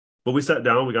But we sat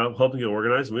down, we got helping get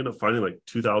organized, and we ended up finding like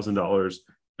 $2,000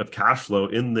 of cash flow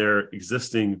in their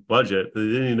existing budget that they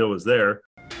didn't even know was there.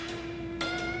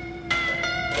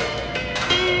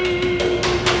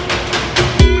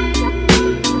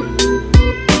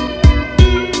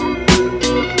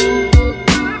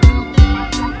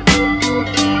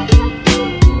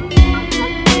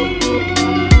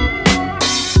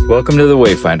 Welcome to the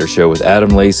Wayfinder Show with Adam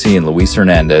Lacey and Luis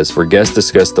Hernandez, where guests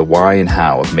discuss the why and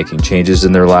how of making changes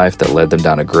in their life that led them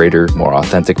down a greater, more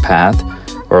authentic path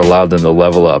or allowed them to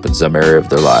level up in some area of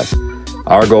their life.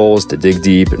 Our goal is to dig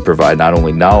deep and provide not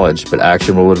only knowledge, but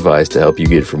actionable advice to help you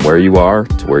get from where you are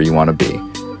to where you want to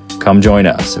be. Come join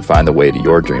us and find the way to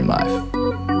your dream life.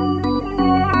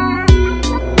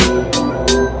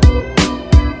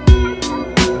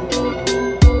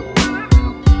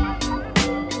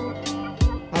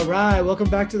 All right, welcome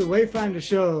back to the Wayfinder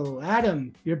Show.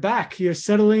 Adam, you're back. You're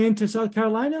settling into South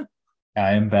Carolina?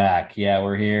 I am back. Yeah,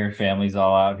 we're here. Family's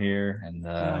all out here, and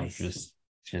Nice.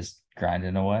 just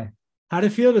grinding away. How'd it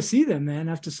feel to see them, man,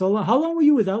 after so long? How long were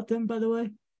you without them, by the way?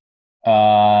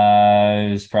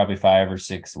 It was probably 5 or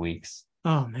 6 weeks.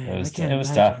 Oh, man, It I was can't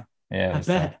tough. imagine. Yeah, it I was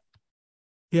tough. bet.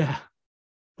 Yeah.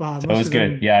 Wow, So it was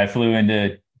good. Yeah, I flew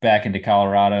back into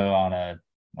Colorado on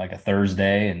a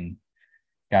Thursday and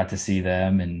got to see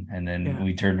them, and then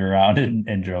we turned around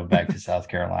and drove back to South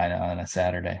Carolina on a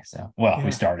Saturday. So, we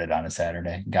started on a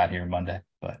Saturday, got here Monday,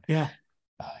 but Yeah.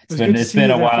 it's been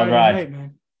a wild ride. Night,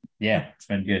 man. Yeah, it's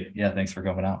been good. Yeah, thanks for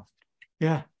coming out.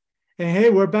 Yeah. And hey,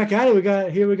 we're back at it. We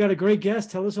got a great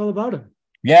guest. Tell us all about him.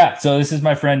 Yeah, so this is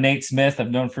my friend Nate Smith.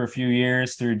 I've known for a few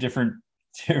years through different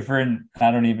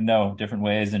I don't even know, different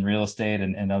ways in real estate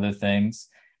and other things.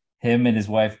 Him and his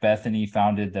wife Bethany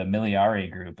founded the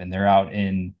Miliari Group, and they're out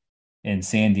in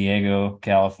San Diego,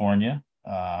 California.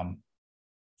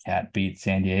 Cat beat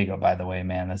San Diego, by the way,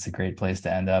 man. That's a great place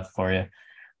to end up for you.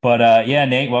 But yeah,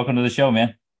 Nate, welcome to the show,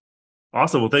 man.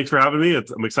 Awesome. Well, thanks for having me.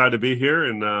 I'm excited to be here,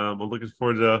 and I'm looking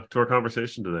forward to our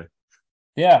conversation today.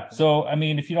 Yeah. So, I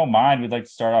mean, if you don't mind, we'd like to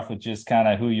start off with just kind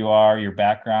of who you are, your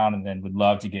background, and then would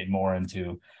love to get more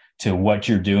into what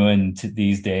you're doing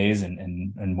these days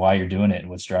and why you're doing it and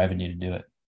what's driving you to do it.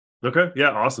 Okay. Yeah.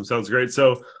 Awesome. Sounds great.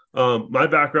 So my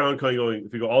background, kind of going,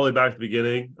 if you go all the way back to the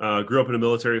beginning, grew up in a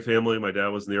military family. My dad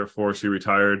was in the Air Force. He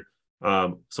retired.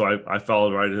 So I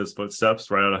followed right in his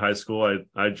footsteps. Right out of high school,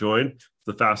 I joined. It's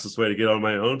the fastest way to get on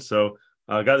my own. So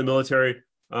I got in the military,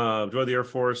 joined the Air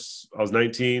Force. I was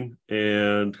 19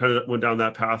 and kind of went down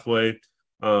that pathway.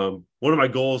 One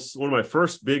of my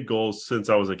first big goals since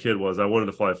I was a kid was I wanted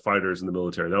to fly fighters in the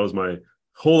military. That was my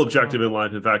whole objective in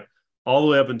life. In fact, all the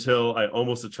way up until I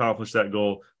almost accomplished that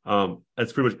goal.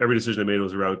 That's pretty much every decision I made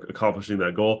was around accomplishing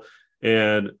that goal,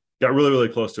 and got really, really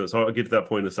close to it. So I'll get to that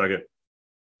point in a second.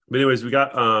 But anyways, we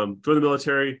got joined the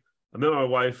military. I met my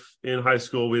wife in high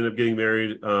school. We ended up getting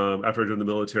married after I joined the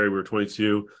military. We were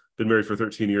 22. Been married for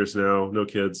 13 years now. No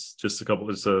kids, just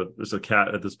a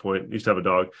cat at this point. Used to have a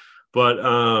dog. But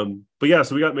yeah,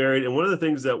 so we got married. And one of the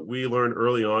things that we learned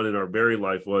early on in our married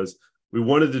life was we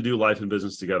wanted to do life and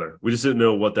business together. We just didn't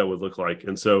know what that would look like.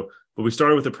 And so, but we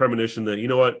started with the premonition that, you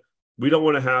know what, we don't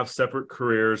want to have separate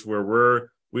careers where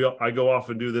I go off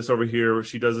and do this over here,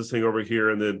 she does this thing over here,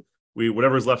 and then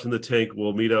whatever's left in the tank,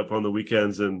 we'll meet up on the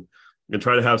weekends and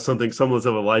try to have semblance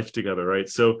of a life together, right?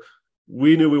 So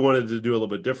we knew we wanted to do a little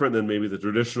bit different than maybe the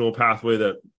traditional pathway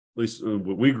that at least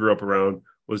what we grew up around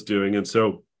was doing. And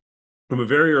so from a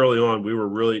very early on, we were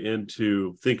really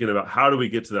into thinking about how do we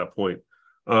get to that point.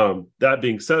 That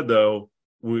being said, though,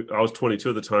 I was 22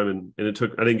 at the time, and I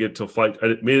didn't get till flight.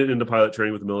 I made it into pilot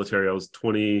training with the military. I was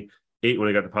 28 when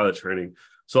I got to pilot training.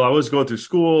 So I was going through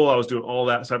school. I was doing all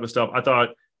that type of stuff. I thought,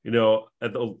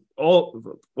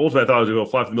 ultimately, I thought I was going to go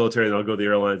fly for the military, and I'll go to the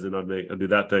airlines and I'll do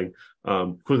that thing.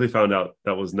 Quickly found out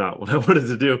that was not what I wanted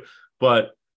to do.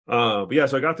 But yeah,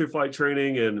 so I got through flight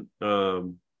training, and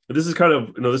this is kind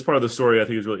of, this part of the story I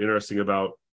think is really interesting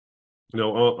about, I'm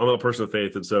a person of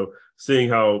faith. And so seeing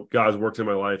how God's worked in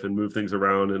my life and moved things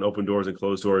around and opened doors and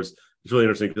closed doors is really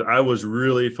interesting, because I was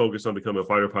really focused on becoming a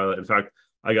fighter pilot. In fact,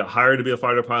 I got hired to be a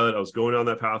fighter pilot. I was going down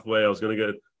that pathway. I was going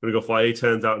to go fly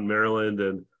A-10s out in Maryland,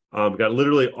 and got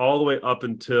literally all the way up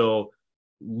until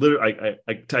I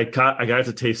got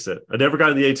to taste it. I never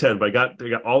got in the A-10, but I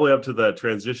got all the way up to the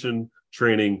transition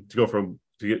training to go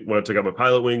when I took out my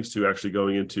pilot wings to actually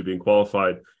going into being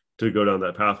qualified to go down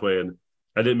that pathway. And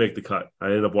I didn't make the cut. I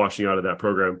ended up washing out of that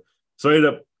program. So I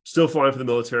ended up still flying for the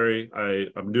military.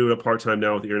 I'm doing it part-time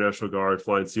now with the Air National Guard,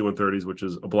 flying C-130s, which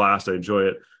is a blast. I enjoy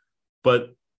it.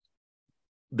 But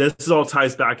this all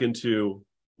ties back into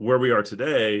where we are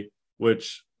today,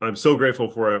 which I'm so grateful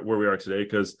for where we are today,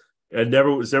 because This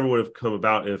never would have come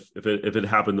about if it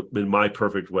happened in my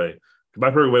perfect way.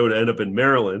 My perfect way would end up in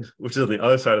Maryland, which is on the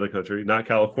other side of the country, not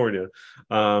California.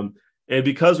 And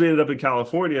because we ended up in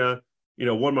California,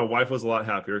 one, my wife was a lot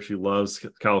happier. She loves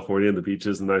California and the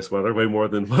beaches and nice weather way more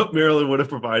than what Maryland would have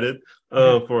provided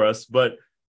for us. But,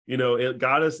 it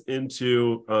got us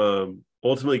into,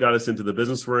 ultimately got us into the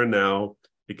business we're in now.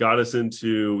 It got us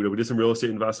into, we did some real estate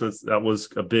investments. That was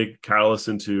a big catalyst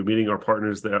into meeting our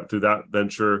partners through that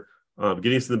venture,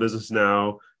 getting us in the business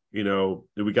now.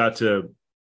 We got to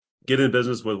get in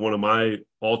business with one of my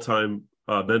all-time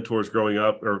mentors growing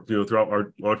up, or throughout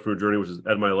our entrepreneur journey, which is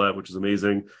Ed Milet, which is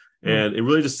amazing. And it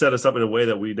really just set us up in a way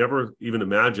that we never even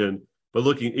imagined. But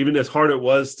looking, even as hard it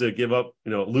was to give up,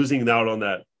 losing out on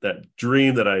that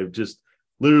dream that I just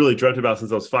literally dreamt about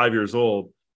since I was 5 years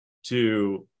old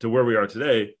to where we are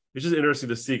today, it's just interesting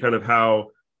to see kind of how,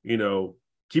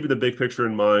 keeping the big picture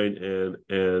in mind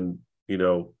and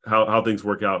how things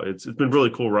work out. It's been a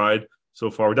really cool ride so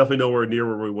far. We're definitely nowhere near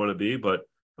where we want to be, but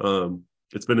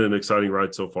it's been an exciting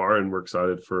ride so far, and we're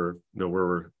excited for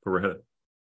where we're headed.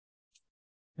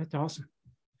 That's awesome.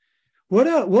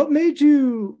 What made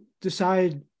you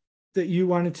decide that you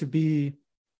wanted to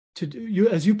do,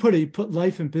 as you put it, you put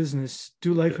life and business,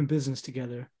 do life and business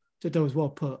together? That was well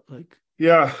put.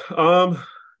 Yeah.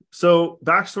 So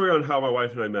backstory on how my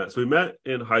wife and I met. So we met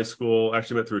in high school,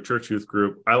 actually met through a church youth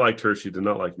group. I liked her. She did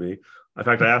not like me. In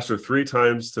fact, I asked her 3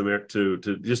 times to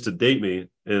just to date me.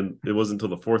 And it wasn't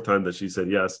until the 4th time that she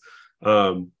said yes.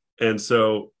 And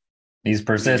so he's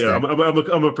persistent. Yeah,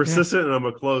 I'm a persistent and I'm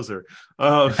a closer.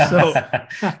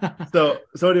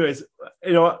 So anyways,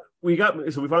 we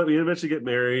eventually get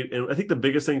married. And I think the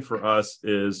biggest thing for us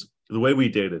is the way we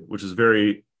dated, which is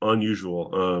very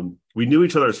unusual. We knew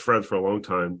each other as friends for a long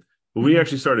time, but we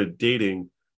actually started dating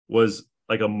was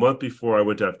like a month before I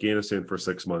went to Afghanistan for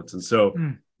 6 months. And so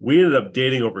we ended up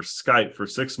dating over Skype for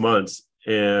 6 months,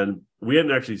 and we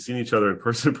hadn't actually seen each other in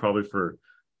person probably for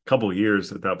a couple of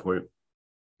years at that point.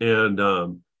 And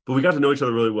but we got to know each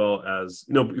other really well as,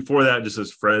 before that, just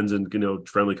as friends and,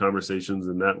 friendly conversations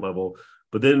and that level.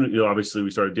 But then, obviously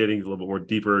we started dating a little bit more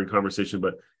deeper in conversation,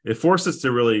 but it forced us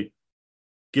to really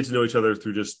get to know each other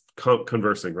through just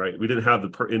conversing, right? We didn't have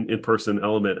the in-person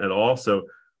element at all. So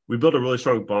we built a really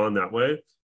strong bond that way.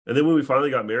 And then when we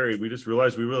finally got married, we just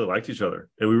realized we really liked each other,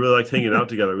 and we really liked hanging out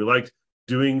together. We liked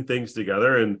doing things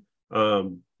together. And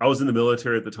I was in the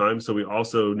military at the time, so we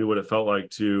also knew what it felt like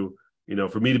to,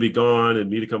 for me to be gone and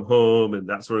me to come home and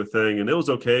that sort of thing. And it was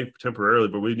okay temporarily,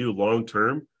 but we knew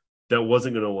long-term that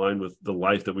wasn't going to align with the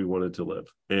life that we wanted to live.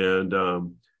 And,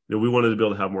 we wanted to be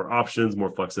able to have more options,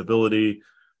 more flexibility.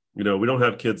 We don't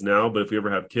have kids now, but if we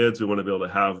ever have kids, we want to be able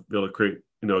to create,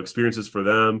 experiences for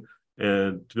them,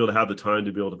 and to be able to have the time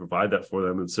to be able to provide that for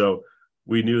them. And so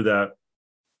we knew that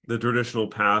the traditional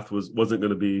path wasn't going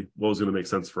to be what was going to make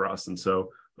sense for us. And so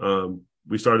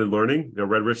we started learning,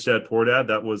 read Rich Dad, Poor Dad.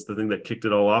 That was the thing that kicked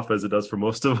it all off, as it does for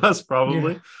most of us,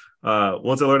 probably. Yeah.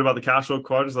 Once I learned about the cash flow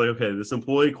quadrant, it's like, okay, this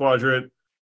employee quadrant,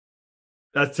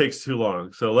 that takes too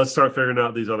long. So let's start figuring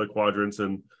out these other quadrants.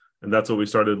 And that's what we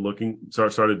started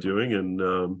doing.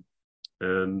 And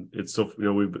it's so,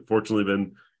 we've fortunately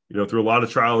been, through a lot of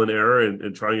trial and error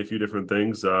and trying a few different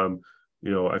things. I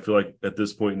feel like at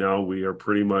this point now we are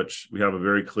we have a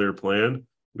very clear plan.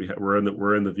 We're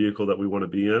in the vehicle that we want to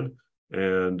be in.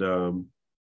 And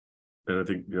I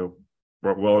think,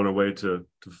 we're well on our way to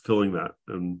fulfilling that.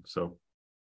 And so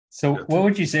what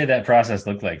would you say that process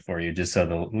looked like for you, just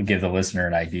so we'll give the listener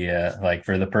an idea, like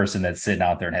for the person that's sitting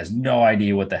out there and has no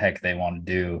idea what the heck they want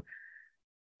to do?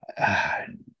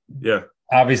 Yeah.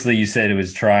 Obviously you said it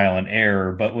was trial and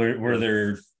error, but were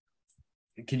there,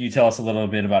 can you tell us a little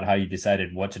bit about how you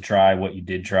decided what to try, what you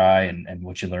did try, and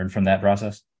what you learned from that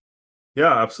process?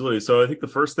 Yeah, absolutely. So I think the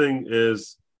first thing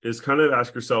is kind of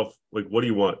ask yourself, like, what do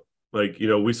you want? Like,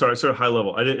 we started high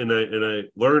level. I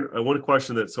learned one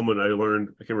question that I learned,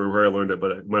 I can't remember where I learned it,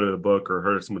 but it might have been a book or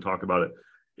heard someone talk about it,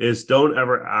 is don't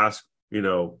ever ask,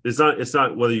 it's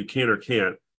not whether you can or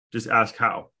can't, just ask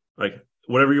how. Like,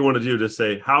 whatever you want to do, just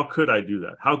say, how could I do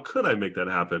that? How could I make that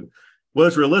happen? Whether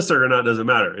it's realistic or not doesn't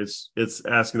matter. It's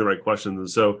asking the right questions. And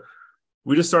so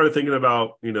we just started thinking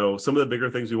about, some of the bigger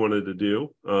things we wanted to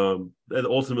do. And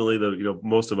ultimately,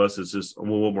 most of us is just, we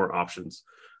want more options.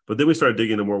 But then we started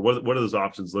digging into more, what do those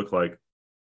options look like?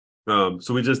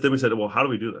 So we said, well, how do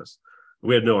we do this?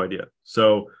 We had no idea.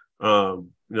 So,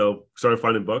 started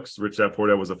finding books. Rich Dad Poor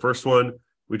Dad was the first one.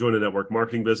 We joined a network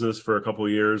marketing business for a couple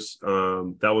of years.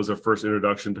 That was our first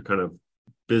introduction to kind of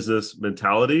business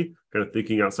mentality, kind of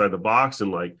thinking outside the box.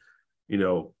 And one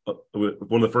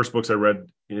of the first books I read,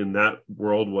 in that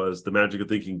world was the magic of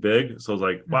thinking big. So I was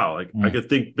like, wow, like I could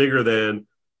think bigger than,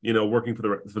 working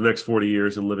for the next 40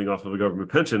 years and living off of a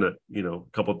government pension at, a few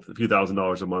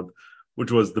 $1,000s a month,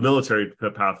 which was the military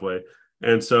pathway.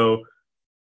 And so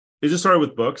it just started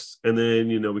with books. And then,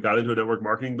 we got into a network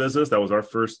marketing business. That was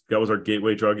our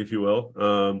gateway drug, if you will.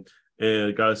 And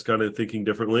it got us kind of thinking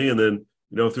differently. And then,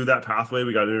 through that pathway,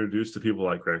 we got introduced to people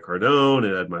like Grant Cardone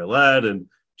and Ed Milet and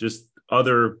just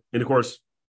other, and of course,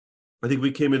 I think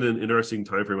we came in an interesting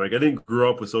time frame. Like I didn't grow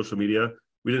up with social media.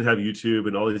 We didn't have YouTube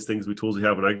and all these tools we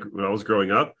have when I was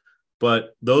growing up,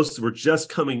 but those were just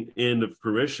coming into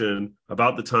fruition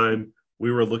about the time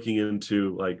we were looking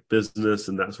into like business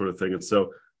and that sort of thing. And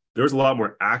so there was a lot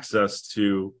more access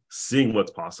to seeing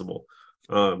what's possible.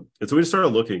 And so we just started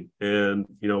looking, and,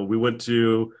 we went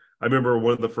to, I remember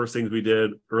one of the first things we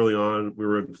did early on, we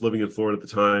were living in Florida at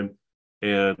the time,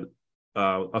 and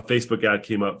a Facebook ad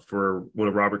came up for one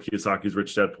of Robert Kiyosaki's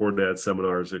Rich Dad Poor Dad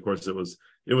seminars. Of course, it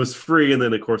was free, and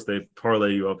then of course they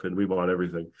parlay you up, and we bought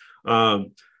everything.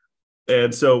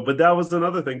 And so, but that was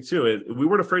another thing too. We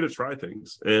weren't afraid to try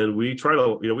things, and we tried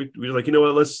to, we were like,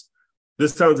 what,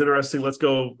 this sounds interesting. Let's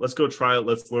go try it.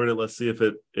 Let's learn it. Let's see if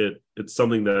it's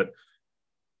something that,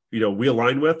 we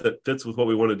align with, that fits with what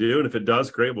we want to do. And if it does,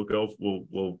 great. We'll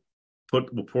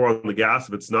pour on the gas.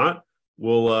 If it's not,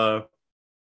 we'll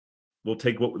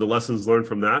take the lessons learned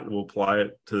from that, and we'll apply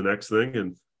it to the next thing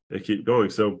and keep going.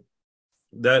 So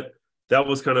that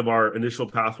was kind of our initial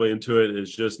pathway into it, is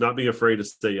just not being afraid to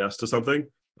say yes to something,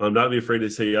 not being afraid to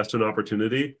say yes to an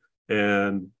opportunity.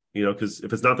 And, because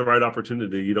if it's not the right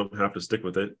opportunity, you don't have to stick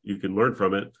with it. You can learn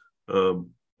from it. One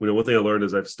thing I learned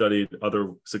is I've studied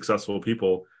other successful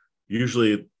people.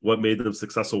 Usually what made them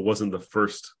successful wasn't the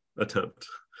first attempt.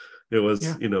 It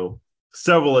was,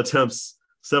 several attempts,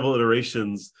 several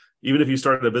iterations. Even if you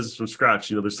started a business from scratch,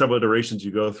 there's several iterations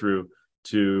you go through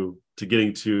to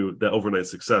getting to that overnight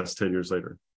success 10 years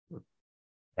later.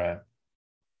 Right.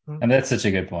 And that's such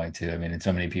a good point too. I mean,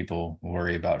 so many people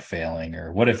worry about failing,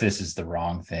 or what if this is the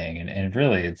wrong thing? And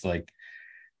really it's like,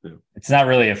 it's not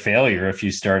really a failure if you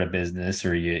start a business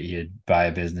or you buy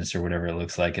a business or whatever it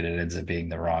looks like, and it ends up being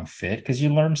the wrong fit, because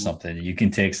you learn something. You can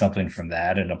take something from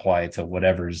that and apply it to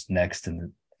whatever's next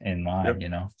in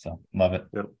line, so love it.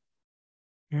 Yep.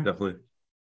 Yeah. Definitely.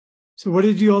 So what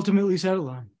did you ultimately settle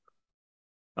on?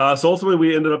 So ultimately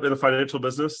we ended up in the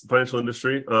financial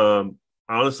industry.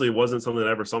 Honestly, it wasn't something that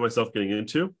I ever saw myself getting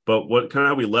into, but what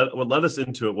led us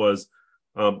into it was,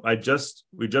 we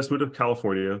just moved to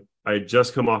California. I had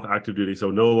just come off active duty,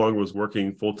 so no longer was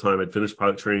working full time. I'd finished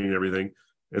pilot training and everything.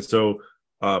 And so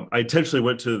I intentionally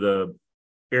went to the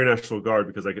Air National Guard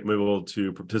because I could be able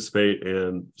to participate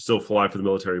and still fly for the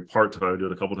military part-time, do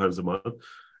it a couple times a month.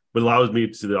 But it allows me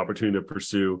to the opportunity to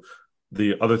pursue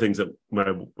the other things that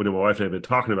my wife and I had been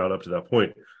talking about up to that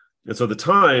point. And so at the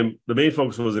time, the main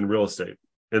focus was in real estate.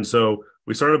 And so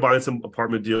we started buying some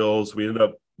apartment deals. We ended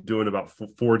up doing about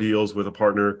 4 deals with a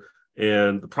partner.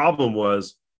 And the problem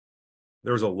was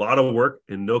there was a lot of work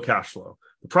and no cash flow.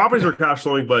 The properties were cash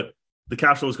flowing, but the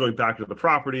cash flow was going back to the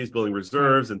properties, building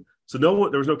reserves. And so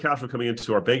there was no cash flow coming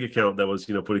into our bank account that was,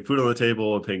 putting food on the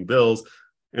table and paying bills.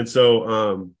 And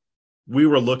so we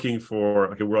were looking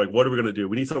for, we're like, what are we going to do?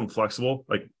 We need something flexible.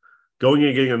 Like going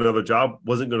and getting another job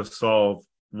wasn't going to solve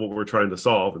what we're trying to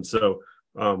solve. And so,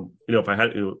 if I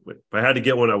had to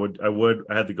get one, I would.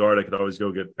 I had the Guard. I could always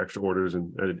go get extra orders,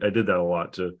 and I did that a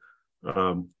lot to,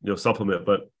 supplement.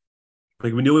 But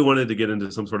like we knew we wanted to get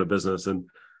into some sort of business, and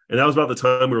that was about the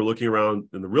time we were looking around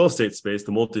in the real estate space,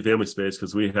 the multifamily space,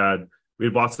 because we had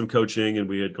bought some coaching and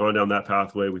we had gone down that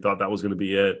pathway. We thought that was going to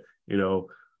be it.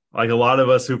 Like a lot of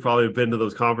us who probably have been to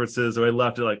those conferences, and I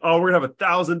left it like, oh, we're gonna have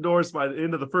 1,000 doors by the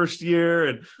end of the first year,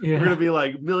 and we're gonna be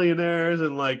like millionaires,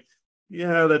 and like,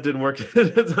 yeah, that didn't work.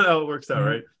 That's not how it works out,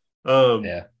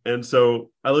 right? And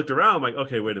so I looked around, I'm like,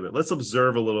 okay, wait a minute, let's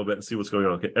observe a little bit and see what's going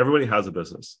on. Okay, everybody has a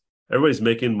business, everybody's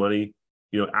making money,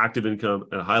 active income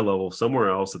at a high level somewhere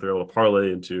else that they're able to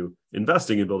parlay into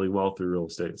investing and building wealth through real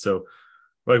estate. So,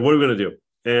 like, what are we gonna do?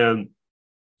 And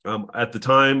at the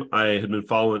time, I had been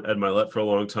following Ed Milet for a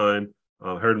long time.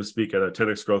 Heard him speak at a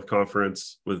 10X Growth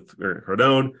conference with Grant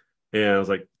Cardone, and I was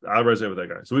like, I resonate with that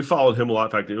guy. So we followed him a lot.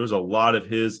 In fact, it was a lot of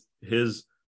his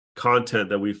content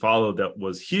that we followed that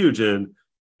was huge in,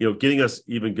 getting us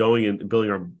even going and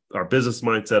building our business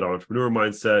mindset, our entrepreneur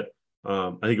mindset.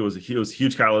 I think it was a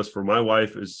huge catalyst for my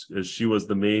wife, as she was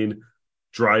the main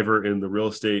driver in the real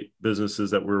estate business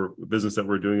that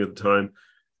we're doing at the time.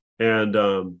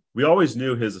 And we always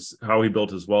knew how he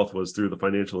built his wealth was through the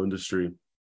financial industry.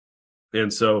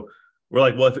 And so we're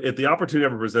like, well, if the opportunity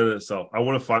ever presented itself, I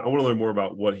want to learn more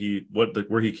about where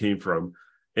he came from.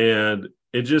 And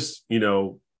it just,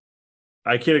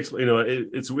 I can't explain,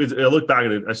 I look back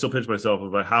at it, I still pinch myself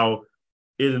about how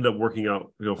it ended up working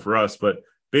out, for us. But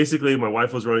basically my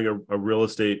wife was running a real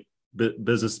estate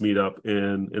business meetup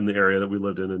in the area that we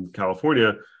lived in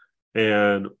California.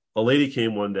 And a lady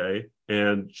came one day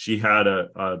and she had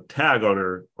a tag on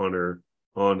her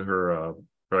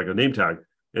like a name tag.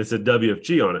 And it said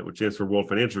WFG on it, which stands for World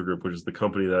Financial Group, which is the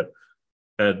company that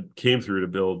Ed came through to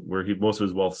build, where most of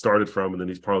his wealth started from, and then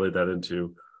he's parlayed that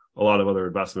into a lot of other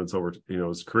investments over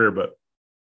his career. But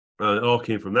it all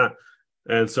came from that.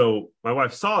 And so my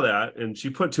wife saw that and she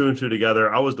put two and two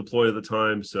together. I was deployed at the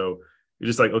time, so you're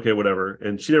just like, okay, whatever.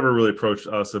 And she never really approached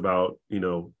us about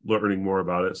learning more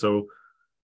about it. So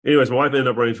anyways, my wife ended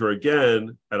up running to her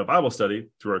again at a Bible study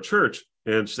through our church.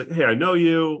 And she's like, hey, I know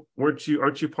you. Aren't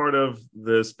you part of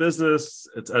this business?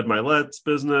 It's Ed Milet's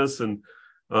business. And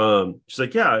she's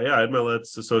like, yeah, Ed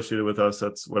Milet's associated with us.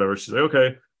 That's whatever. She's like,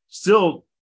 okay. Still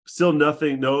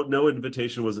nothing, no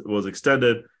invitation was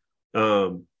extended.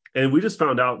 And we just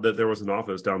found out that there was an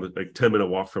office down the 10-minute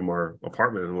walk from our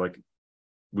apartment. And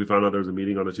we found out there was a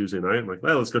meeting on a Tuesday night. I'm like,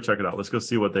 well, let's go check it out. Let's go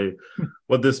see what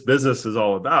this business is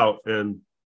all about. And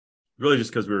really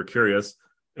just because we were curious.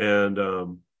 And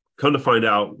come to find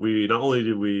out, we not only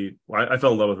did I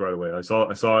fell in love with it right away. I saw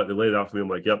it, they laid it out for me. I'm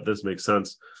like, yep, this makes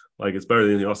sense. It's better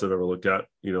than anything else I've ever looked at.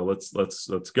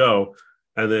 Let's go.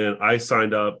 And then I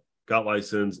signed up, got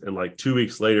licensed, and 2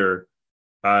 weeks later,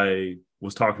 I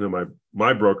was talking to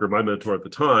my broker, my mentor at the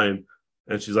time,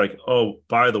 and she's like, oh,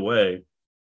 by the way,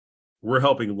 we're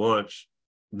helping launch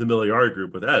the Miliari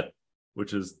Group with Ed,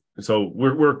 which is, so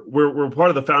we're part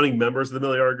of the founding members of the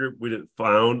Miliari Group. We didn't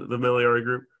found the Miliari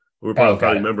Group. We're part of the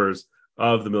founding members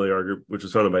of the Miliari Group, which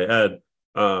was founded by Ed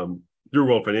through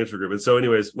World Financial Group. And so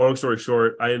anyways, long story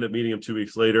short, I ended up meeting him 2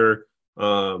 weeks later.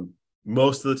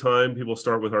 Most of the time people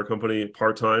start with our company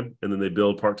part-time, and then they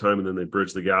build part-time, and then they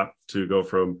bridge the gap to go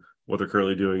from what they're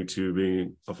currently doing to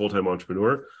being a full-time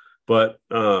entrepreneur. But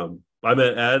I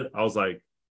met Ed. I was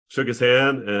shook his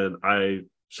hand, and I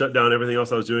shut down everything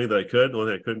else I was doing that I could. The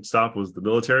only thing I couldn't stop was the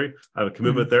military. I have a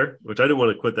commitment there, which I didn't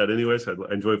want to quit that anyway, so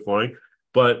I enjoy flying.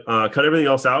 But cut everything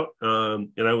else out,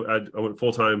 and I went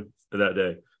full-time that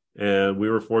day. And we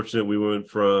were fortunate. We went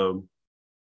from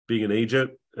being an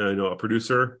agent, a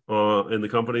producer in the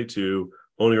company, to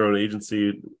owning our own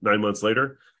agency 9 months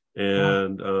later,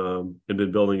 and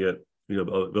been building it,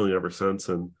 building it ever since.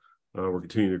 And we're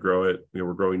continuing to grow it.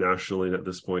 We're growing nationally at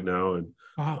this point now, and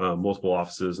multiple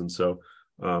offices. And so,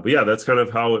 but yeah, that's kind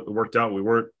of how it worked out. We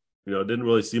weren't, didn't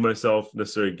really see myself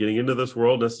necessarily getting into this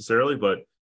world necessarily, but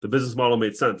the business model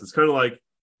made sense. It's kind of like,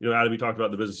 Adam, you talked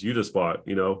about the business you just bought.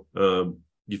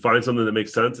 You find something that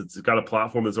makes sense. It's got a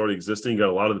platform that's already existing. You got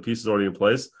a lot of the pieces already in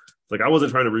place. I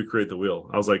wasn't trying to recreate the wheel.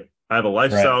 I was like, I have a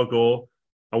lifestyle goal.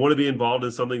 I want to be involved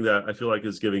in something that I feel like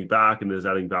is giving back and is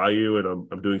adding value, and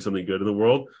I'm doing something good in the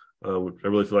world. I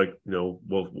really feel like,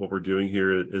 what we're doing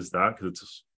here is that, because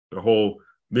it's the whole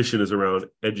mission is around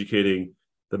educating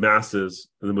the masses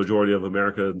and the majority of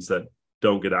Americans that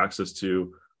don't get access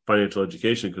to financial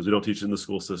education because we don't teach it in the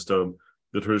school system.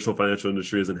 The traditional financial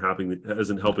industry isn't helping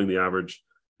the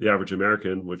average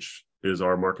American, which is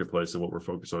our marketplace and what we're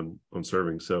focused on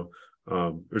serving. So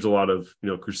there's a lot of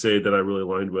crusade that I really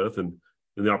aligned with, and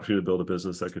the opportunity to build a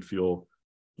business that could fuel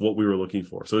what we were looking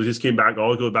for. So it just came back.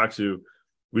 All go back to,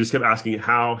 we just kept asking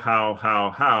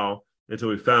how until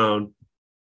we found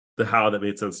the how that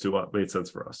made sense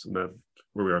for us, and that's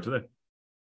where we are today.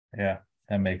 Yeah,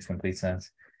 that makes complete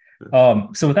sense.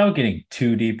 So without getting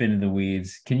too deep into the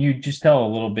weeds, can you just tell a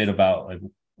little bit about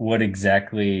what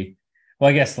exactly? Well,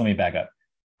 I guess let me back up.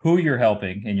 Who you're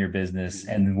helping in your business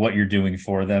and what you're doing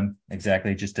for them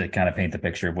exactly, just to kind of paint the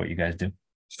picture of what you guys do.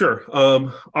 Sure.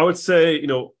 I would say,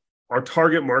 our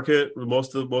target market,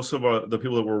 most of the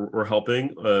people that we're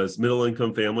helping is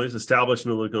middle-income families, established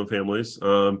middle-income families,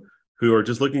 who are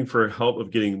just looking for help of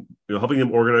getting, helping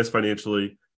them organize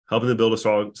financially, helping them build a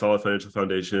solid financial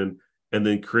foundation, and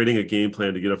then creating a game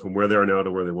plan to get them from where they are now to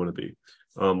where they want to be.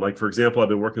 For example, I've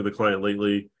been working with a client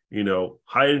lately,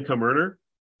 high income earner,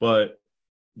 but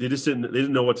they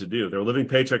didn't know what to do. They were living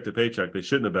paycheck to paycheck. They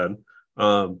shouldn't have been.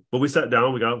 But we sat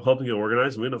down, we got helping get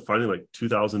organized, and we ended up finding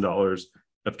 $2,000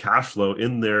 of cash flow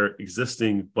in their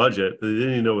existing budget that they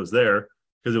didn't even know was there,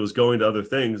 because it was going to other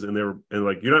things. And you're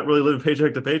not really living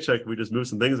paycheck to paycheck. We just moved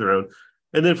some things around.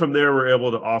 And then from there, we're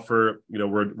able to offer,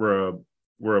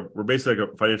 we're basically like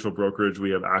a financial brokerage.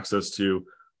 We have access to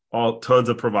tons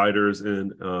of providers in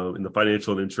the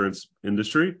financial and insurance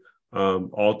industry,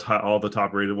 all the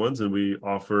top rated ones. And we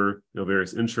offer,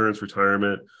 various insurance,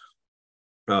 retirement,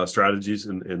 strategies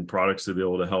and products to be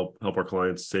able to help our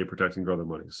clients save, protect, and grow their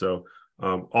money. So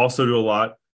also do a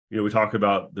lot. We talk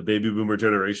about the baby boomer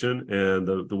generation and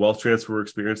the wealth transfer we're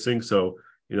experiencing. So,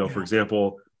 for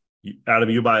example, Adam,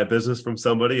 you buy a business from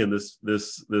somebody, and this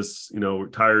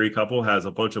retiree couple has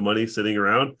a bunch of money sitting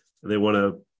around, and they want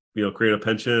to create a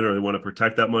pension, or they want to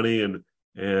protect that money and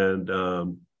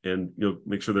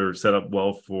make sure they're set up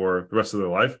well for the rest of their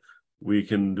life. We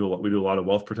do a lot of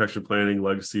wealth protection planning,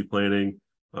 legacy planning.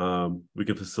 We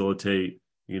can facilitate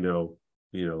the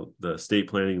estate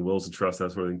planning, wills and trusts,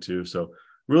 that sort of thing too. So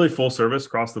really full service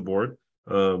across the board.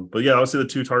 But yeah, I would say the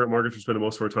two target markets we're spending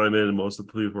most of our time in, and most of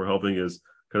the people we're helping, is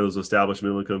kind of those established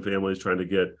middle income families trying to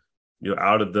get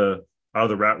out of the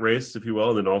rat race, if you will,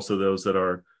 and then also those that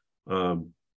are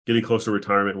getting closer to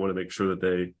retirement and want to make sure that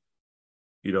they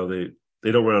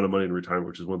don't run out of money in retirement,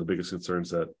 which is one of the biggest concerns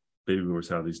that baby boomers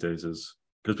have these days, is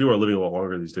because people are living a lot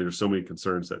longer these days. There's so many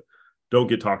concerns that don't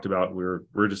get talked about.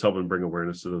 We're just helping bring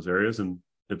awareness to those areas and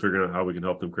figuring out how we can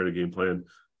help them create a game plan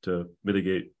to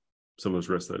mitigate some of those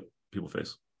risks that people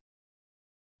face.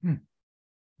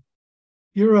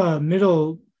 Your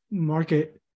middle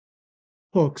market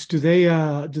folks, do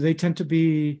they tend to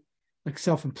be like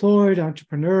self-employed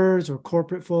entrepreneurs or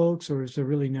corporate folks, or is there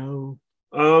really no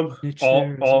niche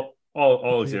there?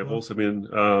 All examples. I mean,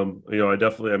 I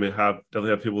definitely have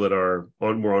people that are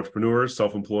more entrepreneurs,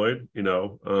 self-employed.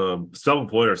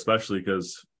 Self-employed, especially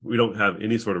because we don't have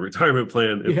any sort of retirement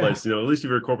plan in place. At least if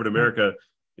you're corporate America,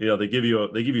 they give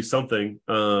you something,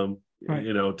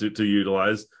 right. To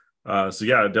utilize. So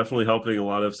yeah, definitely helping a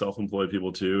lot of self-employed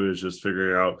people too, is just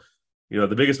figuring out,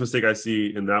 the biggest mistake I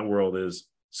see in that world is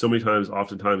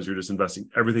oftentimes you're just investing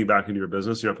everything back into your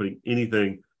business. You're not putting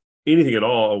anything at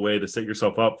all away to set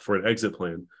yourself up for an exit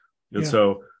plan. And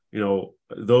so,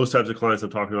 those types of clients I'm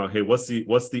talking about, hey, what's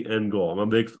the end goal?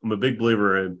 I'm a big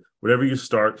believer in whatever you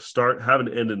start, have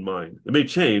an end in mind. It may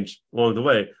change along the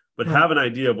way, but have an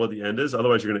idea of what the end is.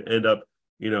 Otherwise you're going to end up,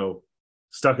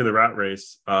 stuck in the rat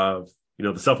race of,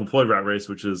 the self-employed rat race,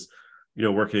 which is,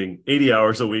 working 80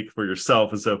 hours a week for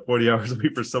yourself instead of 40 hours a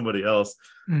week for somebody else,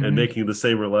 and making the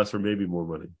same or less or maybe more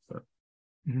money.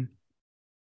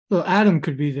 Well, Adam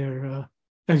could be their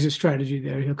exit strategy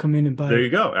there. He'll come in and buy. There you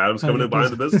go. Adam's coming in and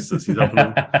buying the businesses. He's helping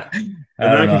them. And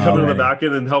then I can come in on the back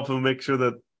end and help them make sure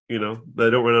that, they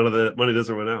don't run out of the money,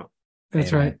 doesn't run out.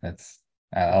 That's right.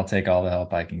 I'll take all the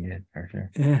help I can get, for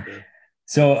sure. Yeah.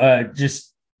 So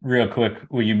just real quick,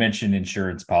 well, you mentioned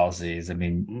insurance policies. I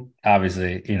mean,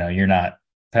 obviously, you're not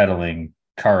peddling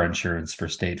car insurance for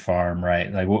State Farm,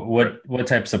 right? Like what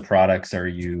types of products are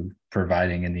you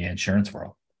providing in the insurance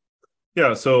world?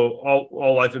 Yeah, so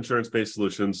all life insurance based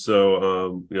solutions. So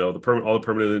all the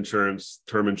permanent insurance,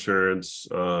 term insurance,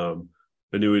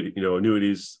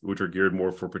 annuities, which are geared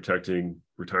more for protecting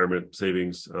retirement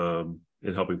savings, and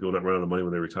helping people not run out of money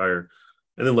when they retire,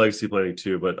 and then legacy planning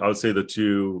too. But I would say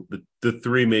the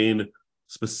three main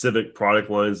specific product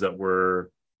lines that we're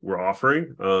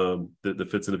offering that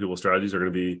fits into people's strategies are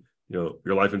going to be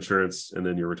your life insurance and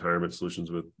then your retirement solutions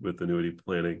with annuity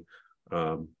planning.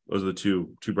 Those are the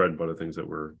two bread and butter things that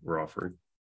we're offering.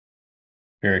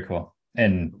 Very cool.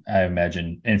 And I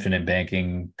imagine infinite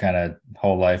banking kind of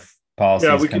whole life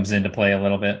policies comes into play a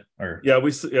little bit, or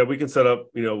we can set up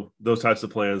those types of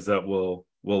plans that will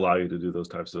allow you to do those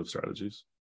types of strategies.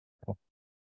 Cool.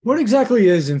 What exactly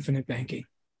is infinite banking?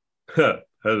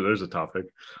 There's a topic.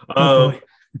 Boy.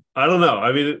 I don't know.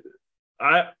 I mean,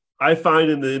 I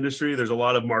find in the industry there's a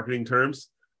lot of marketing terms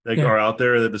that are out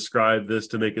there that describe this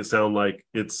to make it sound like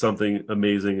it's something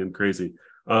amazing and crazy.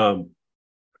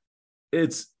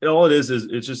 It's all it is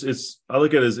I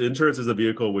look at it as insurance as a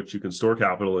vehicle which you can store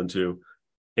capital into,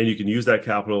 and you can use that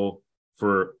capital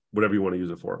for whatever you want to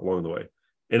use it for along the way.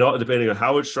 And depending on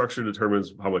how it's structured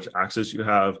determines how much access you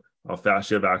have, how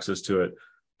fast you have access to it.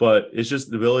 But it's just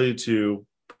the ability to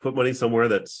put money somewhere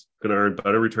that's going to earn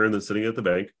better return than sitting at the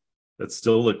bank, that's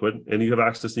still liquid, and you have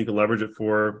access and you can leverage it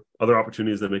for other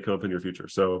opportunities that may come up in your future.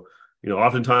 So,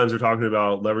 oftentimes we're talking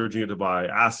about leveraging it to buy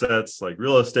assets like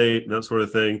real estate and that sort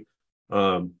of thing.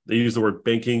 They use the word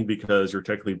banking because you're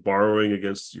technically borrowing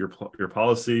against your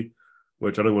policy,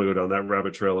 which I don't want to go down that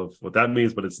rabbit trail of what that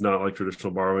means, but it's not like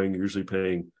traditional borrowing. You're usually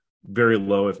paying very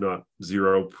low, if not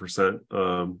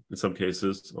 0%, in some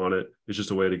cases on it. It's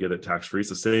just a way to get it tax-free. It's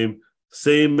the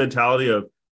same mentality of,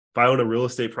 if I own a real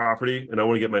estate property and I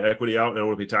want to get my equity out and I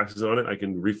want to pay taxes on it, I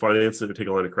can refinance it or take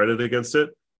a line of credit against it.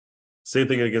 Same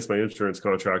thing against my insurance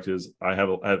contract is I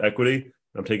have equity.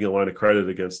 I'm taking a line of credit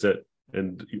against it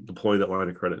and deploying that line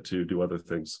of credit to do other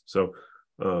things. So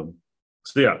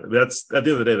yeah, that's at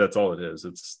the end of the day, that's all it is.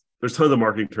 There's tons of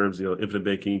marketing terms, infinite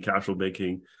banking, cash flow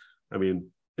banking, I mean,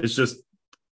 it's just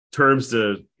terms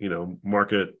to,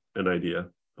 market an idea.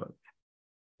 But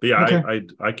yeah, Okay.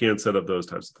 I can set up those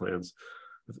types of plans,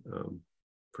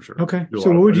 for sure. Okay.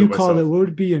 So what would you call that? it? What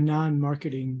would be a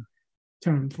non-marketing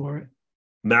term for it?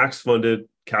 Max funded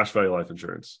cash value life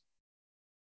insurance.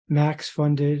 Max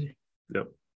funded. Yep.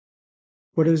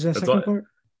 What is that That's second all. part?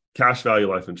 Cash value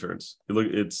life insurance.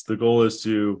 The goal is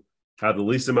to have the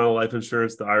least amount of life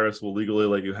insurance the IRS will legally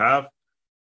let you have,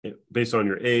 based on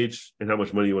your age and how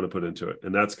much money you want to put into it.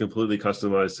 And that's completely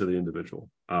customized to the individual.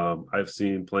 I've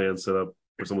seen plans set up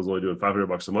where someone's only doing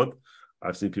 $500 a month.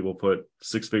 I've seen people put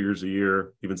 6 figures a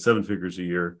year, even 7 figures a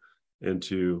year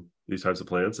into these types of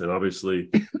plans. And obviously,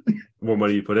 the more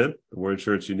money you put in, the more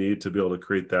insurance you need to be able to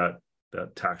create that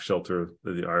tax shelter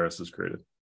that the IRS has created.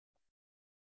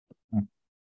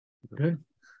 Good.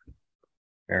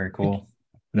 Very cool.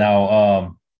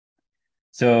 Now,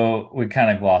 so we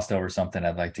kind of glossed over something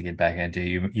I'd like to get back into.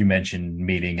 You mentioned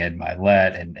meeting Ed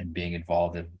Milet and being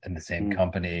involved in the same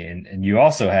company, and you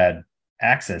also had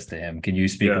access to him. Can you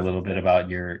speak a little bit about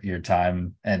your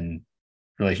time and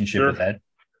relationship with Ed?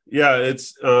 Yeah,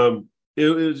 it's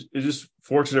just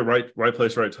fortunate, right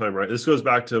place, right time, right. This goes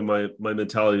back to my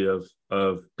mentality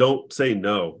of don't say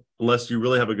no unless you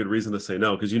really have a good reason to say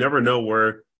no, because you never know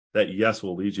where that yes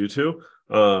will lead you to.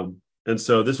 And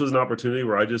so this was an opportunity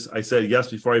where I said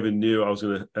yes before I even knew I was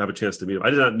going to have a chance to meet him.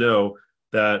 I did not know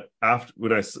that after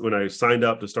when I signed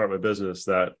up to start my business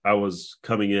that I was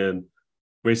coming in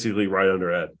basically right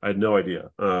under Ed. I had no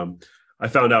idea. I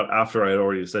found out after I had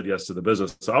already said yes to the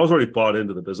business. So I was already bought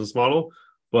into the business model,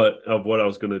 but of what I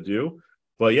was going to do.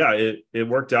 But yeah, it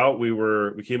worked out. We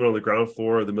came in on the ground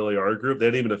floor of the Milliard group. They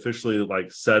hadn't even officially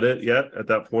said it yet at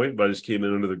that point, but I just came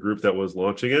in under the group that was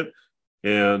launching it.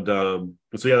 And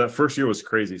so yeah, that first year was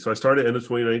crazy. So I started end of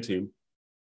 2019,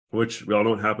 which we all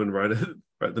know what happened right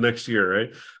the next year,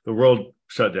 right? The world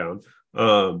shut down.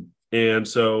 And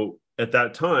so at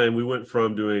that time, we went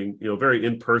from doing, very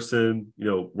in-person,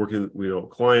 working,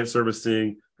 client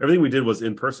servicing, everything we did was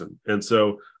in person. And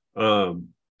so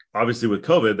obviously with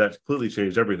COVID, that completely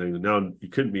changed everything. And now you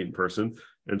couldn't meet in person.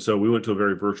 And so we went to a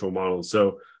very virtual model.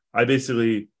 So I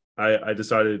basically, I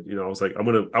decided, I was like,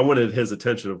 I wanted his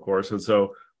attention, of course. And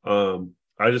so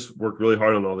I just worked really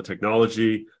hard on all the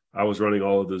technology. I was running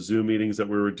all of the Zoom meetings that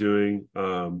we were doing,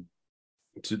 to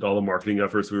all the marketing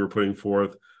efforts we were putting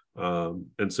forth.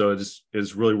 And so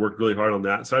it's really worked really hard on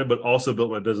that side, but also built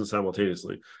my business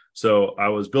simultaneously. So I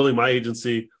was building my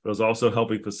agency, but I was also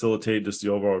helping facilitate just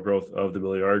the overall growth of the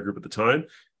Milliard Group at the time.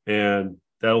 And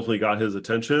that ultimately got his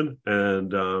attention.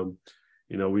 And,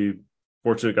 we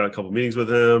fortunately got a couple meetings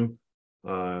with him.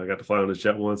 I got to fly on his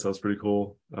jet once. That was pretty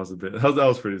cool. That was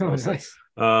pretty awesome. Nice.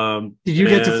 Did you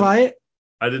get to fly it?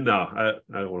 I didn't know. I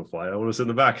don't want to fly. I want to sit in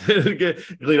the back and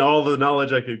glean all the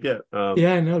knowledge I could get from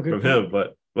him.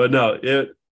 But no,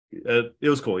 it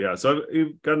was cool. Yeah. So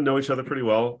we've gotten to know each other pretty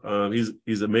well.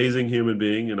 He's an amazing human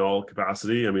being in all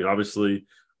capacity. I mean, obviously,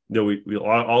 we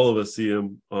all of us see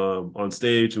him on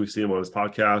stage, and we see him on his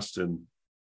podcast and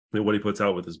what he puts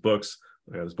out with his books.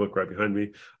 I got his book right behind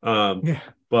me.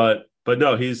 But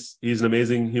no, he's an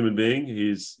amazing human being.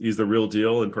 He's the real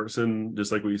deal in person,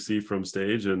 just like what you see from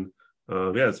stage. And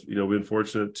we've been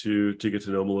fortunate to get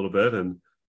to know him a little bit, and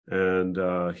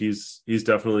he's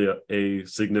definitely a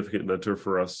significant mentor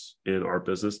for us in our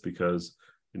business because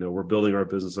we're building our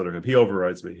business under him. He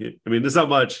overrides me. There's not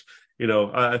much.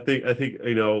 I think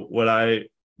what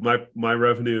my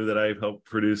revenue that I help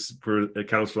produce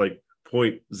accounts for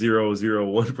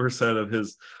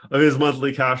 0.001% of his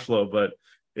monthly cash flow, but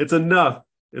it's enough.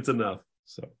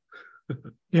 So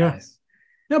yeah. Nice.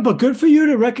 No, but good for you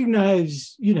to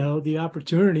recognize, the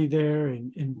opportunity there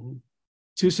and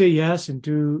to say yes and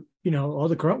do, all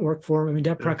the grunt work for him.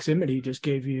 That proximity just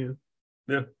gave you,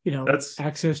 that's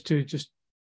access to just,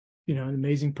 an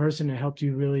amazing person that helped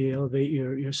you really elevate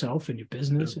yourself and your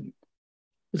business. And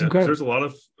it's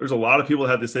incredible. There's a lot of people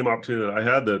that had the same opportunity that I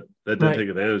had that didn't take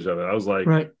advantage of it. I was like,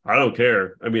 I don't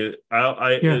care.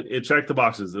 It checked the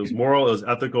boxes. It was moral. It was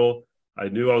ethical. I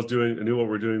knew what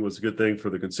we're doing was a good thing for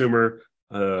the consumer.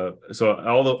 So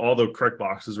all the correct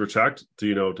boxes were checked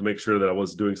to make sure that I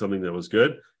was doing something that was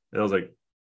good. And I was like,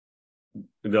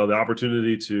 the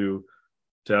opportunity to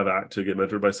get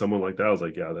mentored by someone like that, I was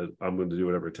like, that I'm going to do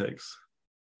whatever it takes.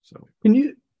 So can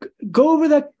you go over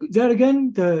that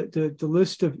again? The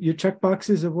list of your check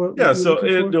boxes of what? Yeah. So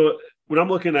when I'm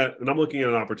looking at an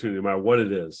opportunity, no matter what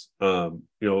it is, I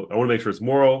want to make sure it's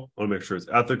moral. I want to make sure it's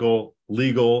ethical,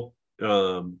 legal.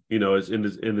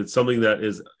 It's something that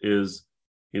is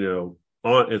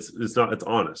it's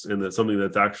honest, and that's something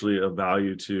that's actually of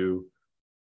value to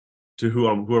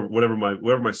whatever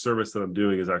my service that I'm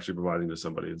doing is actually providing to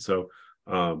somebody. And so,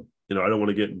 I don't want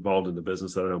to get involved in the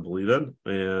business that I don't believe in,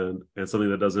 and something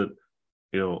that doesn't,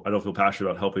 I don't feel passionate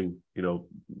about helping,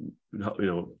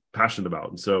 passionate about.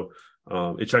 And so,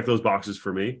 it checked those boxes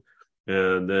for me.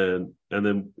 And then,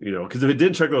 because if it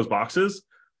didn't check those boxes,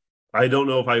 I don't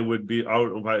know if I would be, I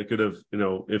don't know if I could have,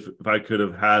 if I could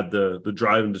have had the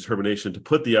drive and determination to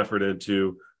put the effort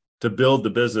into to build the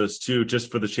business too,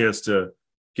 just for the chance to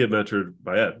get mentored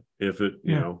by Ed. If it,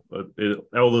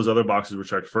 all those other boxes were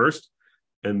checked first,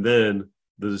 and then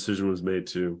the decision was made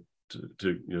to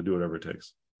do whatever it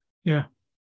takes. Yeah.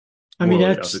 I mean,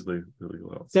 Morally, that's ethically,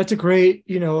 that's a great,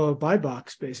 buy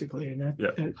box basically.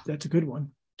 And that's a good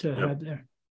one to have there.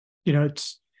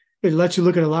 It lets you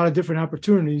look at a lot of different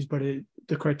opportunities, but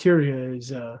the criteria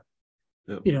is,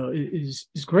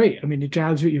 is great. I mean, it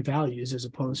drives with your values as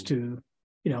opposed to,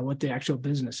 what the actual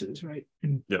business is, right?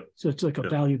 And so it's like a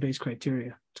value-based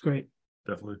criteria. It's great.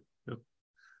 Definitely. Yep.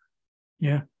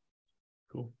 Yeah.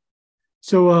 Cool.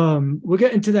 So we're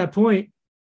getting to that point,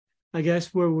 I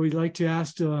guess, where we'd like to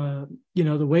ask, the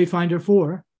Wayfinder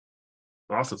 4.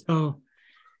 Awesome. So,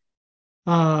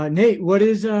 Nate, what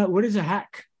is a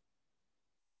hack?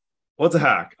 What's a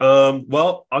hack?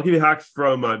 Well, I'll give you a hack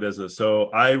from my business. So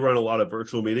I run a lot of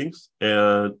virtual meetings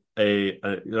and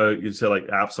you say like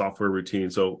app software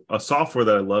routine. So a software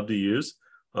that I love to use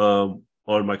on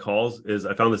my calls is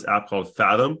I found this app called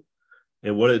Fathom.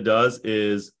 And what it does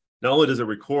is not only does it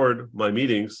record my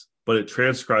meetings, but it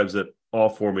transcribes it all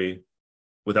for me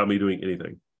without me doing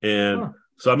anything. And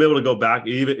so I'm able to go back.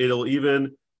 It'll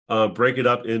even break it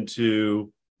up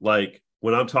into like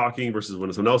when I'm talking versus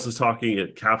when someone else is talking.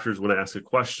 It captures when I ask a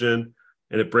question,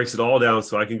 and it breaks it all down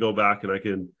so I can go back and I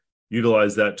can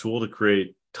utilize that tool to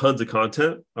create tons of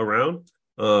content around.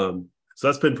 So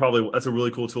that's a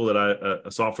really cool tool that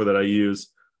a software that I use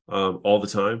all the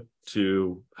time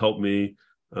to help me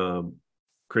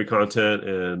create content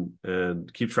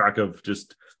and keep track of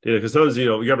just data. Because sometimes,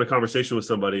 you have a conversation with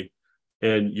somebody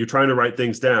and you're trying to write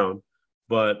things down,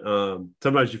 but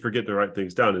sometimes you forget to write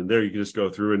things down. And there you can just go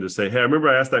through and just say, hey, I remember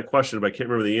I asked that question, but I can't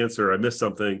remember the answer. I missed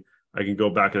something. I can go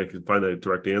back and I can find the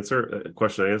direct answer, a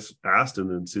question I asked, and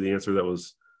then see the answer that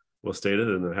was stated,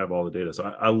 and I have all the data. So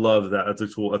I love that. That's a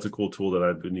tool. That's a cool tool that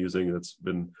I've been using. It's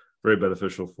been very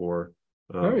beneficial for.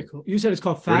 Very cool. You said it's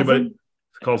called Fathom?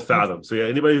 It's called Fathom. So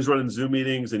anybody who's running Zoom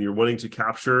meetings and you're wanting to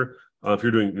capture, if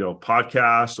you're doing,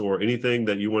 podcasts or anything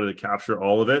that you wanted to capture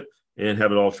all of it and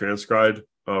have it all transcribed,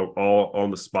 all on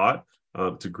the spot.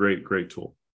 It's a great, great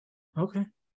tool. Okay.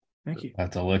 Thank you. I'll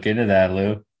have to look into that,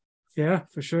 Lou. Yeah,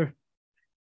 for sure.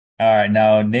 All right.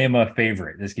 Now name a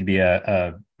favorite. This could be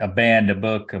a band, a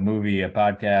book, a movie, a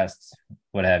podcast,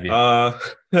 what have you.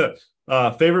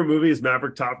 Favorite movie is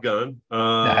Maverick Top Gun.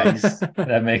 Nice.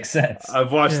 That makes sense.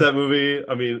 I've watched that movie.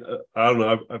 I mean, I don't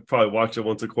know. I've probably watched it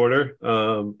once a quarter.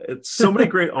 It's so many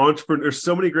great there's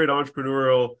so many great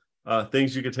entrepreneurial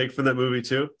things you could take from that movie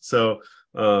too. So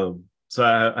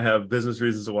I have business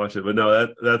reasons to watch it, but no,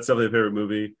 that's definitely a favorite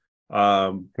movie.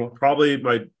 Cool. Probably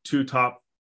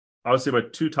I would say my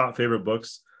two top favorite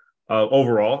books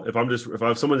overall.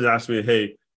 If someone asked me,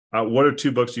 hey, what are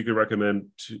two books you could recommend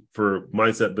for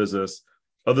mindset business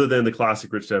other than the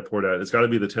classic Rich Dad Poor Dad? It's got to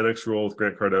be the 10X Rule with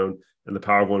Grant Cardone and the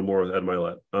Power of One More with Ed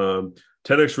Mylett.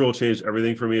 10X Rule changed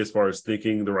everything for me as far as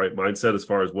thinking the right mindset, as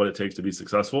far as what it takes to be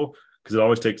successful, because it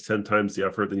always takes 10 times the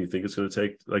effort than you think it's going to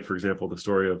take. Like, for example, the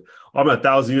story of I'm at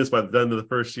 1,000 units by the end of the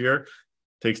first year. It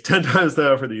takes 10 times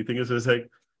the effort that you think it's going to take.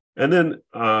 And then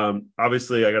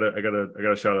obviously I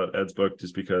gotta shout out Ed's book,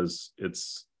 just because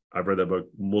I've read that book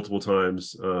multiple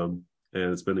times, and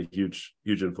it's been a huge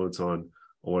influence on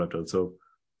what I've done. So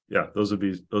yeah, those would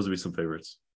be some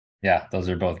favorites. Yeah, those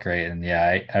are both great. And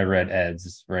yeah, I read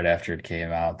Ed's right after it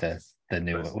came out. The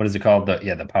new Nice. What is it called?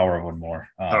 The Power of One More.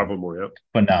 Power of One More. Yep.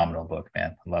 Phenomenal book,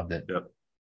 man. I loved it. Yep.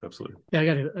 Absolutely. Yeah, I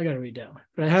gotta read that one.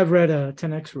 But I have read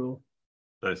 10X Rule.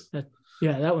 Nice.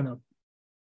 That one up.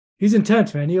 He's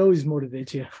intense, man. He always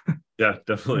motivates you. Yeah,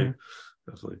 definitely. Yeah.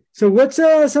 Definitely. So what's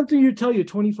something you tell your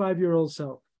 25-year-old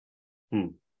self?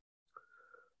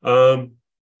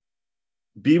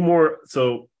 Be more.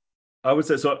 So I would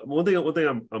say, one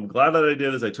thing I'm glad that I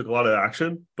did is I took a lot of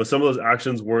action, but some of those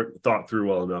actions weren't thought through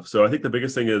well enough. So I think the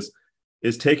biggest thing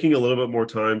is taking a little bit more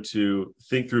time to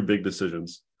think through big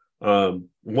decisions.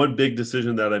 One big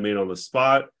decision that I made on the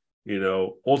spot,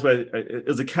 ultimately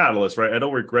is a catalyst, right? I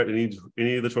don't regret any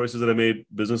of the choices that I made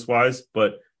business wise,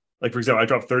 but like, for example, I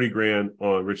dropped 30 grand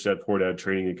on Rich Dad Poor Dad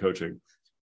training and coaching.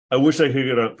 I wish if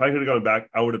I could have gone back,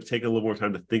 I would have taken a little more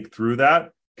time to think through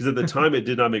that, because at the time it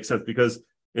did not make sense.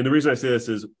 And the reason I say this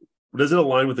is does it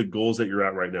align with the goals that you're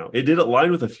at right now? It did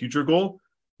align with a future goal,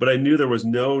 but I knew there was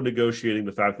no negotiating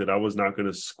the fact that I was not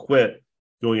going to quit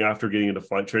going after getting into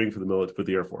flight training for the military, for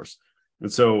the Air Force.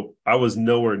 And so I was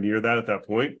nowhere near that at that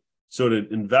point. So to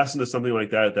invest into something like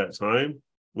that at that time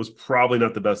was probably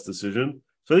not the best decision.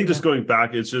 So I think just going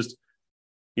back, it's just,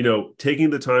 taking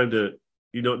the time to,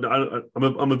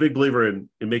 I'm a big believer in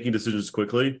making decisions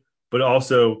quickly, but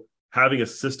also having a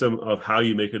system of how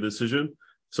you make a decision.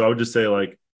 So I would just say,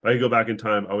 like, if I could go back in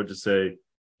time, I would just say,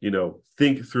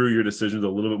 think through your decisions a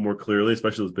little bit more clearly,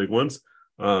 especially those big ones.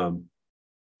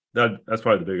 That's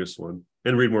probably the biggest one.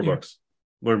 And read more books,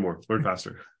 learn more, learn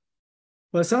faster.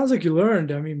 Well, it sounds like you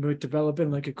learned. I mean, by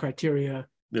developing like a criteria,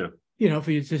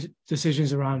 for your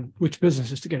decisions around which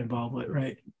businesses to get involved with,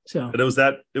 right? So, and it was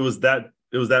that.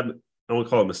 I won't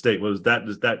call it a mistake. It was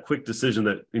that quick decision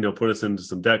that put us into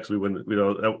some decks. We wouldn't,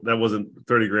 that wasn't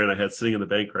 30 grand I had sitting in the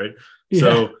bank, right? Yeah.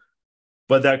 So,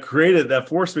 but that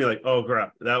forced me, like, oh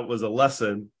crap, that was a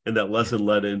lesson, and that lesson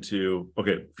led into,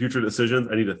 okay, future decisions.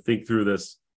 I need to think through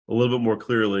this a little bit more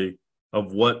clearly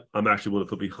of what I'm actually going to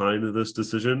put behind this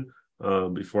decision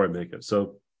before I make it.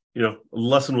 So, a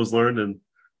lesson was learned,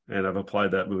 and I've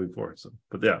applied that moving forward. So,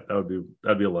 but yeah, that'd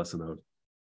be a lesson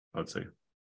I would say.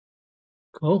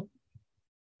 Cool.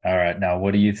 All right. Now,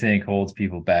 what do you think holds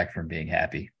people back from being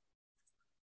happy?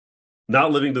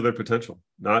 Not living to their potential,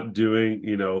 not doing,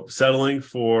 settling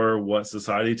for what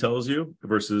society tells you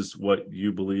versus what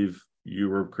you believe you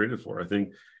were created for. I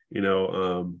think,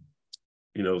 I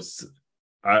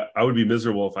would be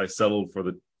miserable if I settled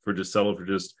for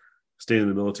just staying in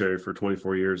the military for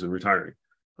 24 years and retiring.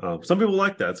 Some people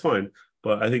like that. It's fine.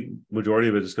 But I think majority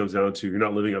of it just comes down to you're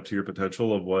not living up to your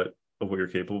potential of what you're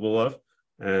capable of.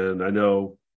 And I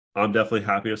know I'm definitely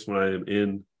happiest when I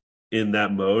am in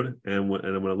that mode. And when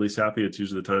I'm least happy, it's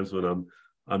usually the times when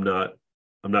I'm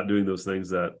not doing those things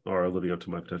that are living up to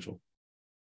my potential.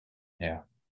 Yeah.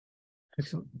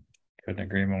 Excellent. Couldn't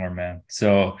agree more, man.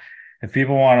 So if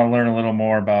people want to learn a little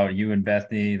more about you and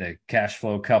Bethany, the cash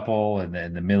flow couple and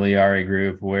the Miliari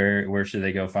group, where should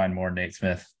they go find more Nate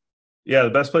Smith? Yeah,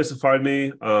 the best place to find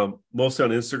me, mostly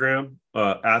on Instagram,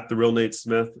 at the Real Nate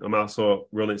Smith. I'm also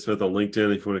Real Nate Smith on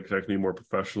LinkedIn if you want to connect me more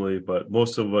professionally. But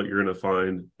most of what you're going to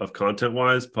find of content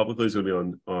wise publicly is going to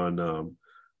be on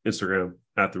Instagram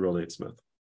at the Real Nate Smith.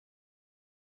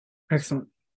 Excellent.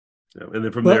 Yeah, and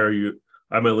then from there, I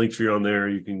have my link tree on there.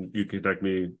 You can connect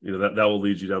me. That will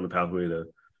lead you down the pathway to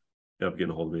getting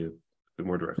a hold of me a bit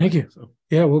more directly. Thank you. So,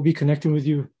 yeah, we'll be connecting with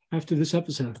you after this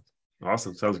episode.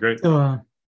 Awesome. Sounds great. So,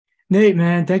 Nate,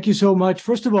 man, thank you so much.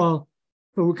 First of all,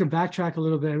 we can backtrack a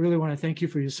little bit. I really want to thank you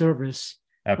for your service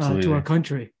to our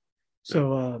country.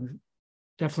 So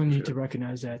definitely need to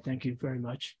recognize that. Thank you very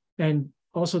much. And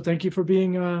also thank you for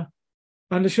being on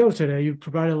the show today. You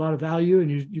provided a lot of value, and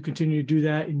you continue to do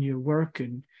that in your work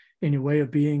and in your way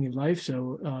of being in life.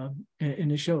 So in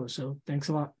the show. So thanks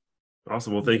a lot.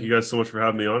 Awesome. Well, thank you guys so much for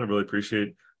having me on. I really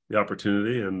appreciate the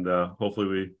opportunity, and hopefully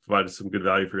we provided some good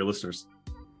value for your listeners.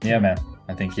 Yeah, man.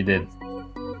 I think you did.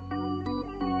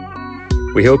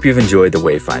 We hope you've enjoyed the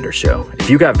Wayfinder show. If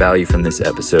you got value from this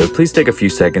episode, please take a few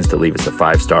seconds to leave us a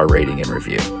 5-star rating and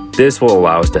review. This will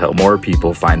allow us to help more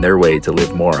people find their way to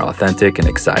live more authentic and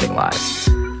exciting lives.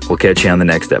 We'll catch you on the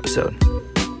next episode.